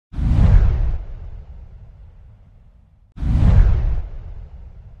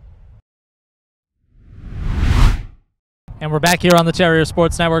And we're back here on the Terrier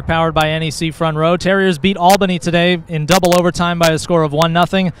Sports Network, powered by NEC Front Row. Terriers beat Albany today in double overtime by a score of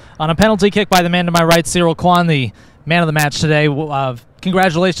 1-0 on a penalty kick by the man to my right, Cyril Coisne, the man of the match today.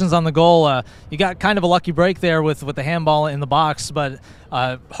 Congratulations on the goal. You got kind of a lucky break there with the handball in the box, but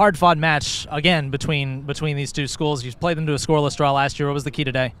hard-fought match again between these two schools. You played them to a scoreless draw last year. What was the key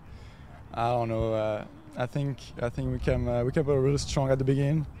today? I don't know. I think we came really strong at the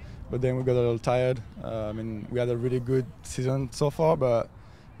beginning, but then we got a little tired. I mean, we had a really good season so far, but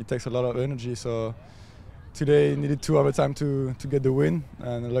it takes a lot of energy. So today needed 2 overtime to get the win,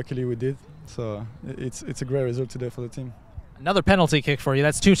 and luckily we did. So it's a great result today for the team. Another penalty kick for you.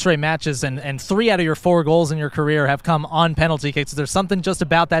 That's 2 straight matches, and 3 out of your 4 goals in your career have come on penalty kicks. Is there something just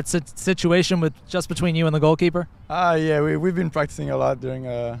about that situation just between you and the goalkeeper? Yeah, we've been practicing a lot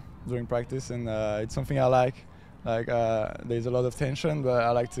during practice, and it's something I like. There's a lot of tension, but I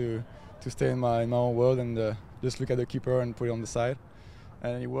like to stay in my own world and just look at the keeper and put it on the side.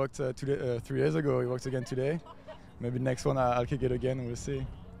 And it worked 3 days ago. It worked again today. Maybe next one I'll kick it again, and we'll see.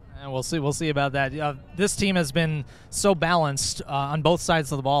 And we'll see about that. This team has been so balanced on both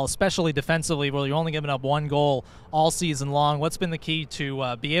sides of the ball, especially defensively, where you're only giving up 1 goal all season long. What's been the key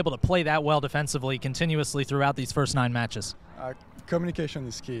to be able to play that well defensively continuously throughout these first 9 matches? Communication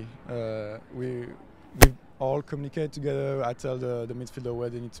is key. We all communicate together. I tell the midfielder where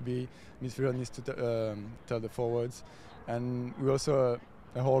they need to be. Midfielder needs to tell the forwards, and we also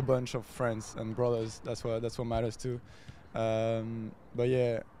a whole bunch of friends and brothers. That's what matters too. But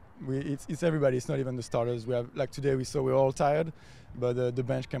yeah. It's everybody. It's not even the starters. We have, like today, we're all tired, but the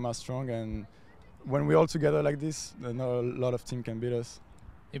bench came out strong. And when we're all together like this, not a lot of team can beat us.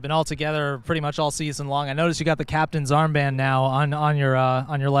 You've been all together pretty much all season long. I noticed you got the captain's armband now on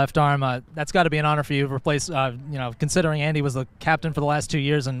your left arm. That's got to be an honor for you to replace. Considering Andy was the captain for the last 2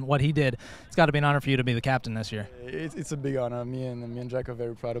 years and what he did, it's got to be an honor for you to be the captain this year. It's a big honor. Me and Jack are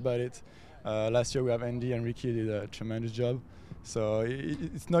very proud about it. Last year we have Andy and Ricky did a tremendous job. So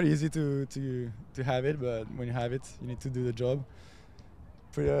it's not easy to have it, but when you have it, you need to do the job.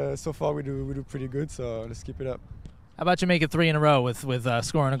 So far we do pretty good, so let's keep it up. How about you make it 3 in a row with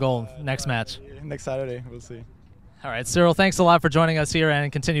scoring a goal next match? Next Saturday, we'll see. All right, Cyril, thanks a lot for joining us here,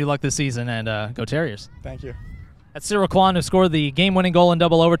 and continue luck this season, and go Terriers. Thank you. That's Cyril Coisne, who scored the game-winning goal in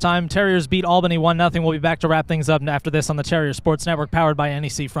double overtime. Terriers beat Albany 1-0. We'll be back to wrap things up after this on the Terrier Sports Network, powered by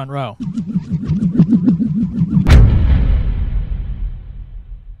NEC Front Row.